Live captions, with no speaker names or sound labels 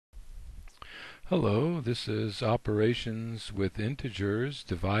Hello, this is operations with integers,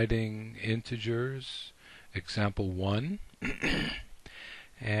 dividing integers, example 1.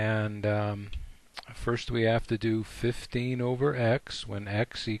 And first we have to do 15 over x when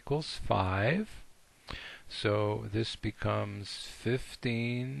x equals 5. So this becomes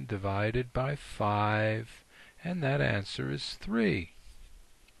 15 divided by 5, and that answer is 3.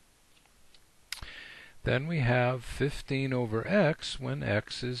 Then we have 15 over x when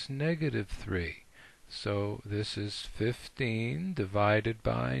x is negative 3. So this is 15 divided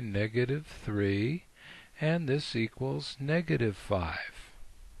by negative 3, and this equals negative 5.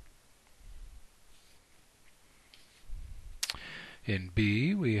 In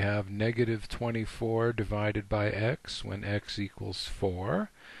B, we have negative 24 divided by x when x equals 4.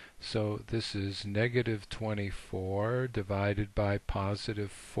 So this is negative 24 divided by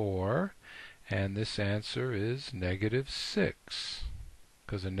positive 4. And this answer is negative 6,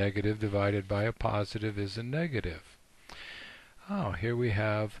 because a negative divided by a positive is a negative. Here we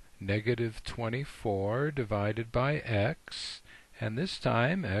have negative 24 divided by x, and this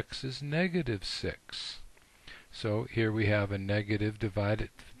time x is negative 6. So here we have a negative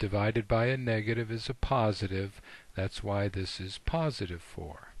divided by a negative is a positive. That's why this is positive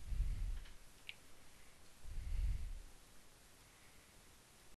 4.